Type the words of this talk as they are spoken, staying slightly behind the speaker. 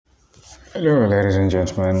Hello, ladies and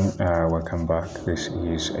gentlemen. Welcome back. This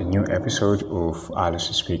is a new episode of Alice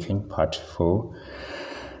Speaking, Part 4.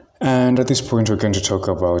 And at this point, we're going to talk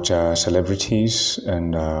about celebrities,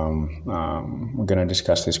 and we're going to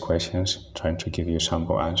discuss these questions, trying to give you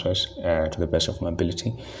sample answers to the best of my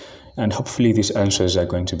ability. And hopefully, these answers are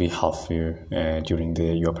going to be helpful during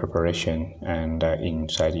your preparation and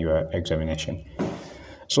inside your examination.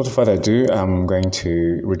 So, without further ado, I'm going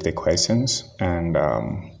to read the questions and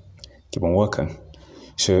keep on working.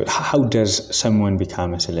 So, how does someone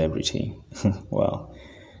become a celebrity? Well,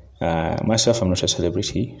 myself, I'm not a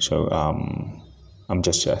celebrity, so I'm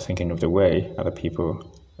just thinking of the way other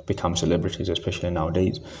people become celebrities, especially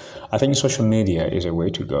nowadays. I think social media is a way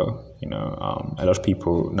to go. A lot of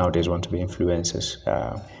people nowadays want to be influencers.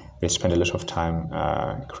 They spend a lot of time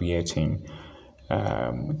creating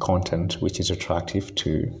content which is attractive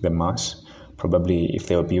to the mass. Probably if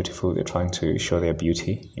they are beautiful, they're trying to show their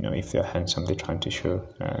beauty. If they're handsome, they're trying to show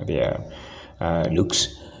their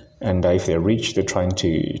looks. And if they're rich, they're trying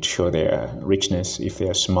to show their richness. If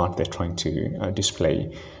they're smart, they're trying to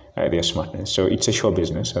display their smartness. So it's a show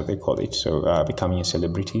business, as they call it. So becoming a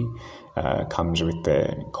celebrity comes with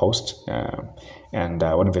the cost. And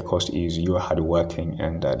one of the costs is you are hardworking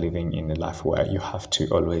and living in a life where you have to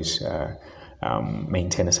always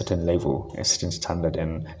maintain a certain level, a certain standard,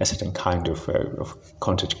 and a certain kind of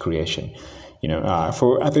content creation.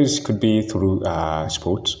 For others, could be through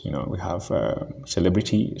sports. We have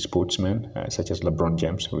celebrity sportsmen such as LeBron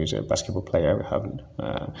James, who is a basketball player. We have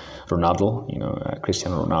Ronaldo,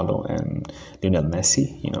 Cristiano Ronaldo, and Lionel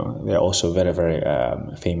Messi. They're also very, very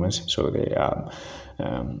famous. So they are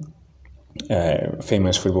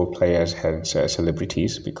famous football players as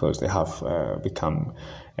celebrities because they have become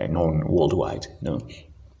known worldwide.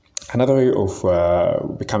 Another way of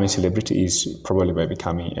becoming a celebrity is probably by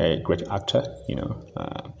becoming a great actor.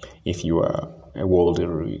 If you are a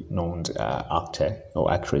world-renowned actor or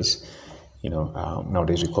actress,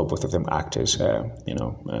 nowadays we call both of them actors.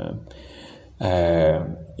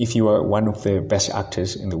 If you are one of the best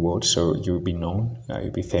actors in the world, so you'll be known,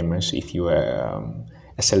 you'll be famous. If you are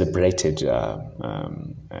a celebrated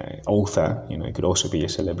author, you could also be a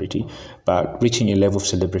celebrity. But reaching a level of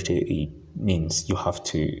celebrity means you have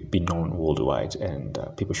to be known worldwide, and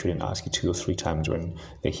people shouldn't ask you 2 or 3 times when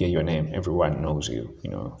they hear your name. Everyone knows you,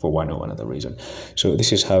 for one or another reason. So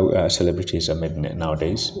this is how celebrities are made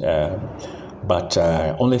nowadays. But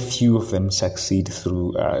only a few of them succeed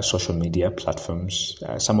through social media platforms.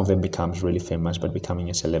 Some of them become really famous, but becoming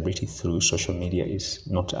a celebrity through social media is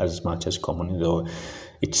not as much as common, though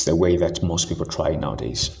it's the way that most people try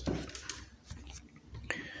nowadays.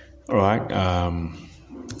 All right,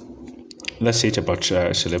 let's see it about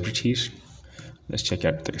celebrities. Let's check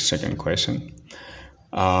out the second question.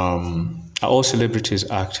 Are all celebrities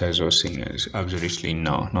actors or singers? Absolutely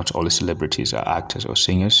no. Not all celebrities are actors or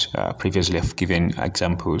singers. Previously, I've given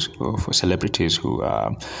examples of celebrities who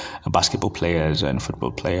are basketball players and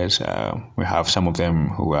football players. We have some of them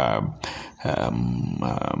who are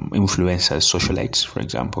influencers, socialites, for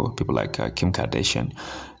example, people like Kim Kardashian.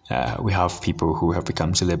 We have people who have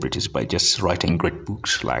become celebrities by just writing great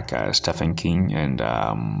books like Stephen King and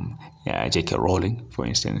J.K. Rowling, for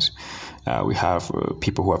instance. We have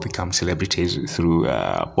people who have become celebrities through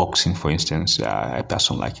boxing, for instance. A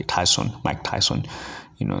person like Mike Tyson,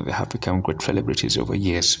 they have become great celebrities over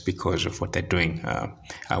years because of what they're doing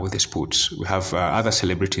with the sports. We have other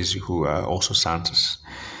celebrities who are also scientists.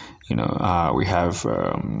 We have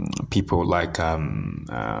people like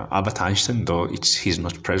Albert Einstein, though he's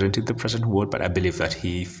not present in the present world, but I believe that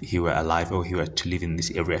if he were alive or he were to live in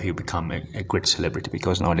this area, he would become a great celebrity,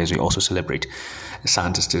 because nowadays we also celebrate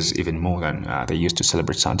scientists even more than they used to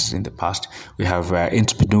celebrate scientists in the past. We have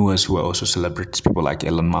entrepreneurs who are also celebrities, people like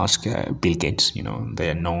Elon Musk, Bill Gates. They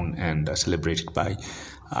are known and celebrated by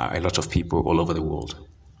a lot of people all over the world.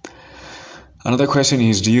 Another question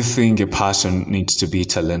is, do you think a person needs to be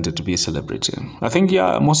talented to be a celebrity? I think,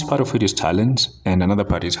 most part of it is talent, and another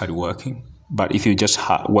part is hard working. But if you just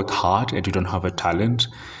work hard and you don't have a talent,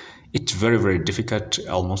 it's very, very difficult,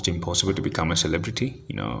 almost impossible to become a celebrity.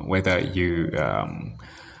 Whether you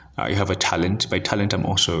have a talent. By talent, I'm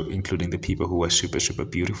also including the people who are super, super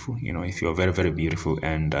beautiful. If you're very, very beautiful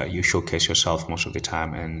and you showcase yourself most of the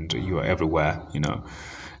time and you are everywhere,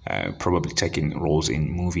 probably taking roles in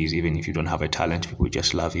movies. Even if you don't have a talent, people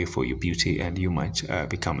just love you for your beauty, and you might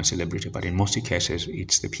become a celebrity. But in most cases,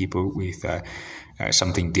 it's the people with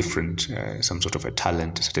something different, some sort of a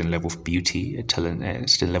talent, a certain level of beauty, a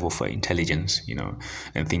certain level of intelligence,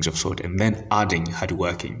 and things of sort. And then adding hard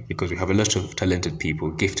working, because we have a lot of talented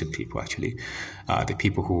people, gifted people actually, the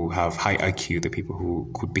people who have high IQ, the people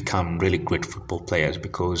who could become really great football players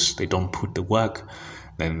because they don't put the work,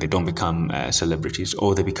 then they don't become celebrities,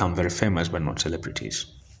 or they become very famous but not celebrities.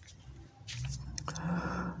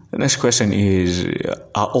 The next question is,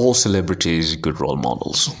 are all celebrities good role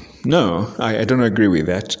models? No, I don't agree with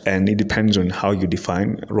that, and it depends on how you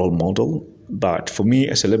define role model. But for me,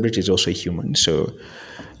 a celebrity is also a human, so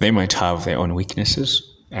they might have their own weaknesses,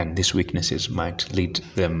 and these weaknesses might lead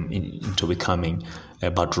them into becoming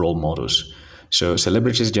bad role models. So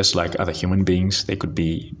celebrities, just like other human beings, they could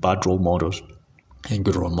be bad role models and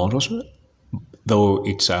good role models, though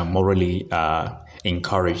it's morally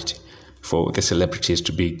encouraged for the celebrities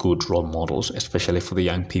to be good role models, especially for the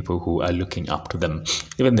young people who are looking up to them.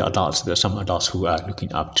 Even the adults, there are some adults who are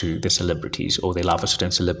looking up to the celebrities, or they love a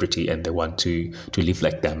certain celebrity and they want to live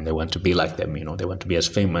like them, they want to be like them, they want to be as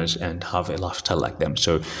famous and have a lifestyle like them.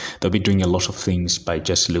 So they'll be doing a lot of things by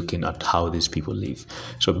just looking at how these people live.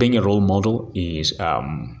 So being a role model is a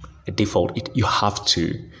default. You have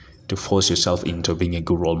to force yourself into being a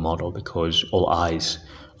good role model because all eyes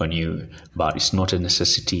on you, but it's not a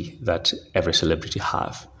necessity that every celebrity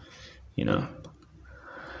have.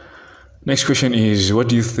 Next question is, what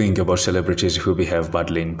do you think about celebrities who behave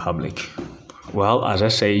badly in public? Well, as I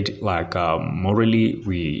said, morally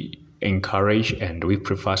we encourage and we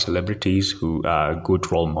prefer celebrities who are good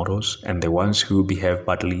role models, and the ones who behave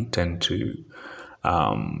badly tend to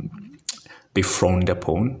be frowned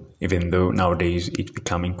upon, even though nowadays it's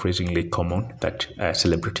become increasingly common that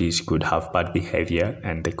celebrities could have bad behavior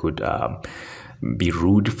and they could be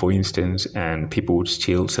rude, for instance, and people would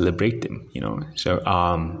still celebrate them, So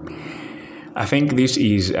I think this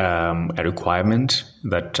is a requirement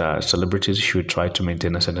that celebrities should try to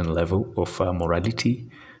maintain a certain level of morality,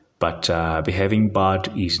 but behaving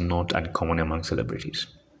bad is not uncommon among celebrities.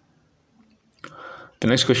 The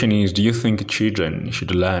next question is, do you think children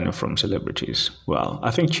should learn from celebrities? Well, I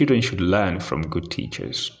think children should learn from good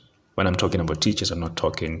teachers. When I'm talking about teachers, I'm not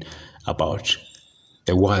talking about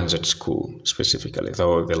the ones at school specifically,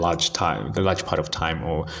 though the large part of time,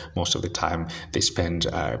 or most of the time they spend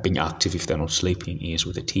being active if they're not sleeping, is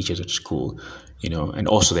with the teachers at school, and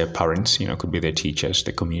also their parents, could be their teachers,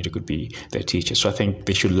 the community could be their teachers. So I think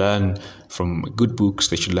they should learn from good books,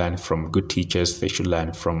 they should learn from good teachers, they should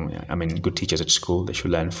learn from, good teachers at school, they should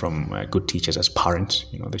learn from good teachers as parents,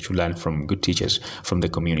 they should learn from good teachers from the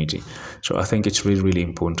community. So I think it's really, really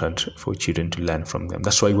important for children to learn from them.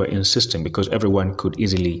 That's why we're insisting, because everyone could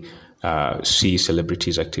easily see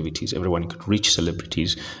celebrities' activities. Everyone could reach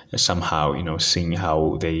celebrities somehow, seeing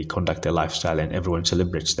how they conduct their lifestyle, and everyone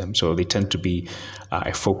celebrates them. So they tend to be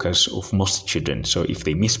a focus of most children. So if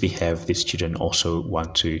they misbehave, these children also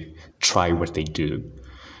want to try what they do.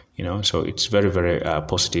 So it's very, very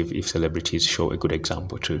positive if celebrities show a good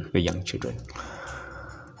example to the young children.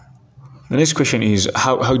 The next question is,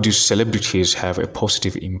 how do celebrities have a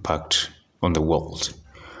positive impact on the world?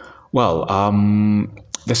 Well,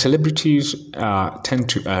 the celebrities tend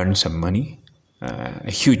to earn some money,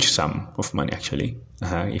 a huge sum of money actually,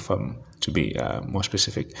 if I'm to be more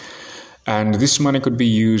specific. And this money could be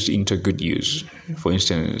used into good use. For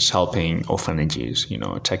instance, helping orphanages,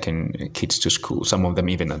 taking kids to school. Some of them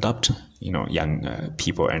even adopt, young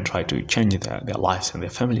people and try to change their lives and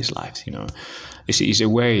their families' lives,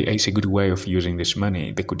 It's a good way of using this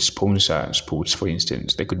money. They could sponsor sports, for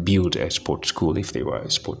instance. They could build a sports school if they were a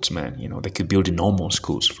sportsman. They could build normal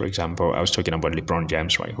schools. For example, I was talking about LeBron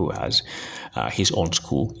James, right, who has his own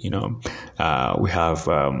school. We have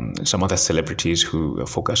some other celebrities who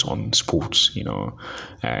focus on sports,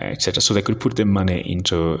 etc. So they could put their money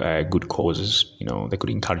into good causes. They could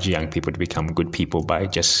encourage young people to become good people by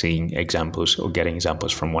just seeing examples or getting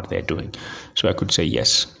examples from what they're doing. So I could say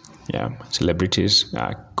yes. Yeah, celebrities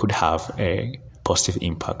could have a positive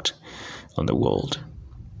impact on the world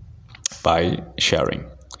by sharing.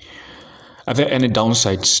 Are there any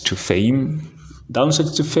downsides to fame?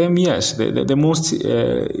 Downsides to fame, yes. The most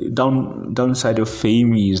downside of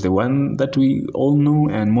fame is the one that we all know,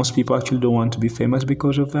 and most people actually don't want to be famous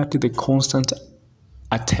because of that, the constant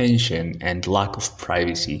attention and lack of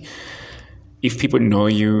privacy. If people know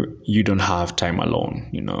you, you don't have time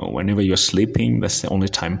alone. Whenever you're sleeping, that's the only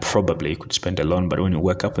time probably you could spend alone. But when you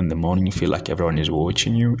wake up in the morning, you feel like everyone is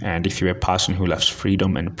watching you. And if you're a person who loves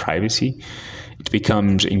freedom and privacy, it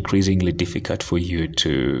becomes increasingly difficult for you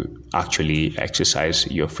to actually exercise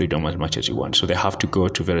your freedom as much as you want. So they have to go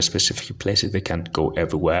to very specific places. They can't go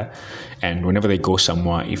everywhere. And whenever they go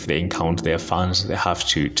somewhere, if they encounter their fans, they have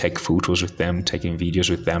to take photos with them, taking videos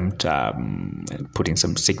with them, putting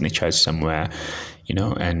some signatures somewhere,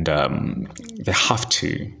 and they have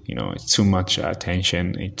to, it's too much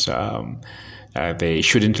attention. It's they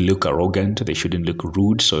shouldn't look arrogant. They shouldn't look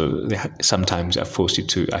rude. So they sometimes are forced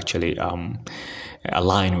to actually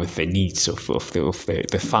align with the needs of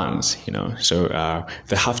the fans. So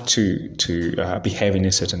they have to behave in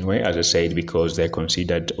a certain way, as I said, because they're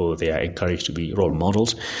considered or they are encouraged to be role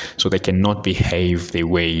models. So they cannot behave the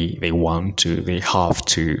way they want to. They have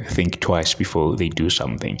to think twice before they do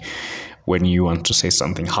something. When you want to say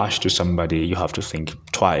something harsh to somebody, you have to think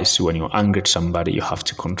twice. When you're angry at somebody, you have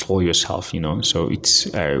to control yourself, So it's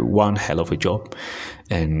one hell of a job.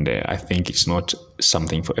 And I think it's not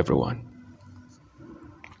something for everyone.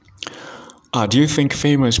 Do you think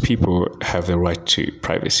famous people have the right to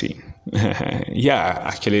privacy? Yeah,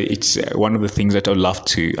 actually, it's one of the things that I'd love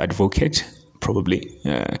to advocate. Probably.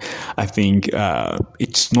 I think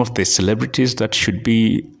it's not the celebrities that should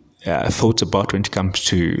be thought about when it comes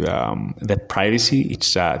to the privacy.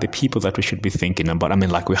 It's the people that we should be thinking about. I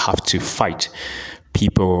mean, we have to fight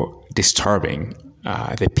people disturbing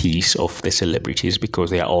the peace of the celebrities,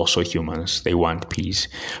 because they are also humans. They want peace.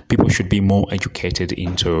 People should be more educated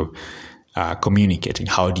into communicating.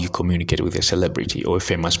 How do you communicate with a celebrity or a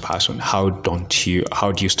famous person? How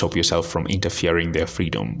do you stop yourself from interfering their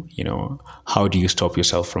freedom? How do you stop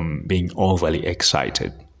yourself from being overly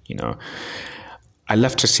excited? I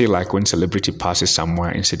love to see when celebrity passes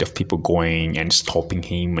somewhere, instead of people going and stopping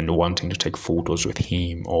him and wanting to take photos with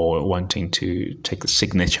him or wanting to take a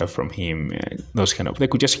signature from him, they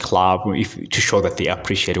could just clap to show that they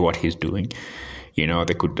appreciate what he's doing.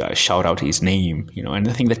 They could shout out his name, and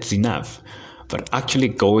I think that's enough. But actually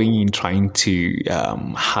going and trying to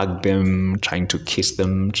hug them, trying to kiss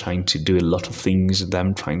them, trying to do a lot of things with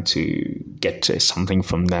them, trying to get something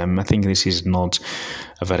from them, I think this is not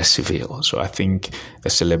very civil. So I think the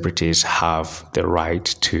celebrities have the right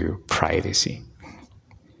to privacy.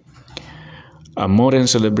 Are modern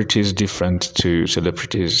celebrities different to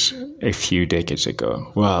celebrities a few decades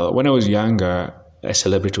ago? Well, when I was younger, a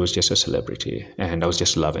celebrity was just a celebrity, and I was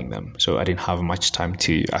just loving them. So I didn't have much time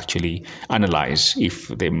to actually analyze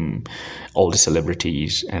if all the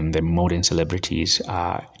celebrities and the modern celebrities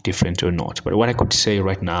are different or not. But what I could say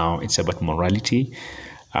right now, it's about morality.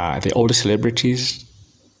 The older celebrities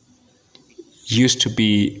used to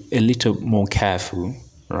be a little more careful,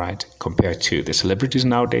 right, compared to the celebrities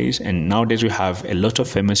nowadays. And nowadays we have a lot of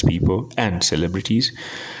famous people and celebrities,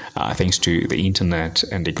 thanks to the internet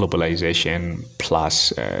and the globalization,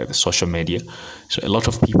 plus the social media. So a lot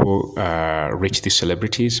of people reach these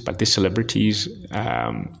celebrities, but these celebrities,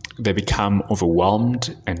 they become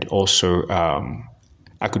overwhelmed, and also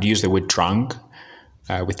I could use the word drunk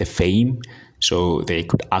with the fame. So they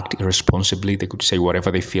could act irresponsibly. They could say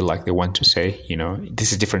whatever they feel like they want to say.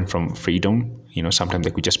 This is different from freedom. Sometimes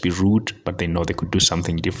they could just be rude, but they know they could do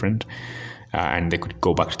something different, and they could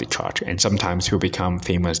go back to the church. And sometimes people become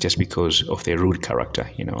famous just because of their rude character.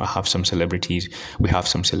 We have some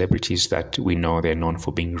celebrities that we know they're known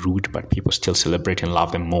for being rude, but people still celebrate and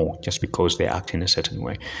love them more just because they act in a certain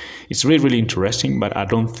way. It's really, really interesting, but I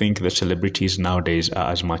don't think the celebrities nowadays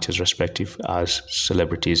are as much as respective as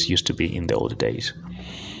celebrities used to be in the old days.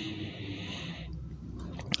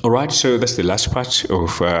 All right, so that's the last part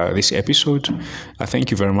of this episode.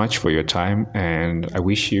 Thank you very much for your time, and I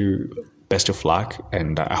wish you best of luck,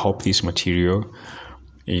 and I hope this material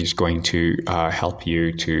is going to help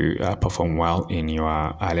you to perform well in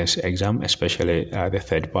your Ielts exam, especially the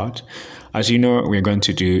third part. As you know, we're going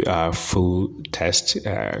to do full test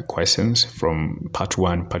questions from part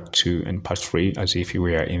 1, part 2, and part 3, as if you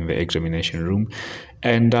were in the examination room.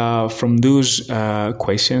 And from those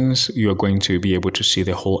questions, you are going to be able to see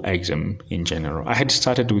the whole exam in general. I had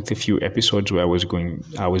started with a few episodes where I was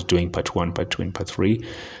doing part 1, part 2, and part 3.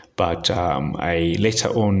 But I later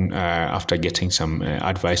on, after getting some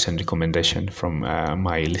advice and recommendation from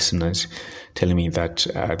my listeners, telling me that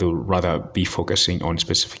they would rather be focusing on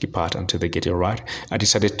specific part until they get it right, I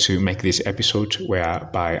decided to make this episode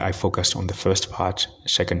whereby I focused on the first part,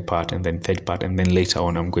 second part, and then third part, and then later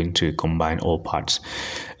on I'm going to combine all parts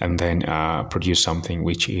and then produce something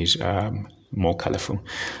which is more colorful.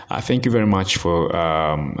 Thank you very much for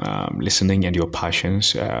listening and your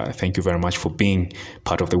passions. Thank you very much for being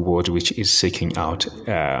part of the world which is seeking out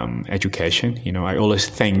education. I always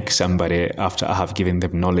thank somebody after I have given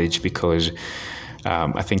them knowledge, because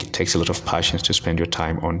I think it takes a lot of passion to spend your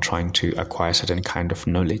time on trying to acquire certain kind of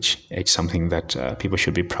knowledge. It's something that people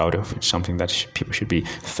should be proud of. It's something that people should be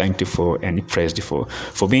thankful for and praised for.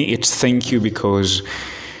 For me, it's thank you because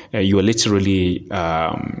you are literally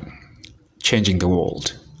changing the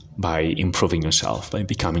world by improving yourself, by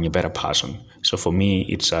becoming a better person. So for me,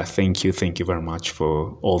 it's a thank you very much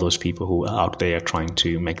for all those people who are out there trying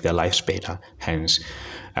to make their lives better, hence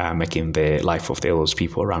making the life of those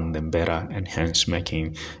people around them better, and hence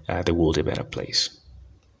making the world a better place.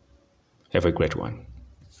 Have a great one.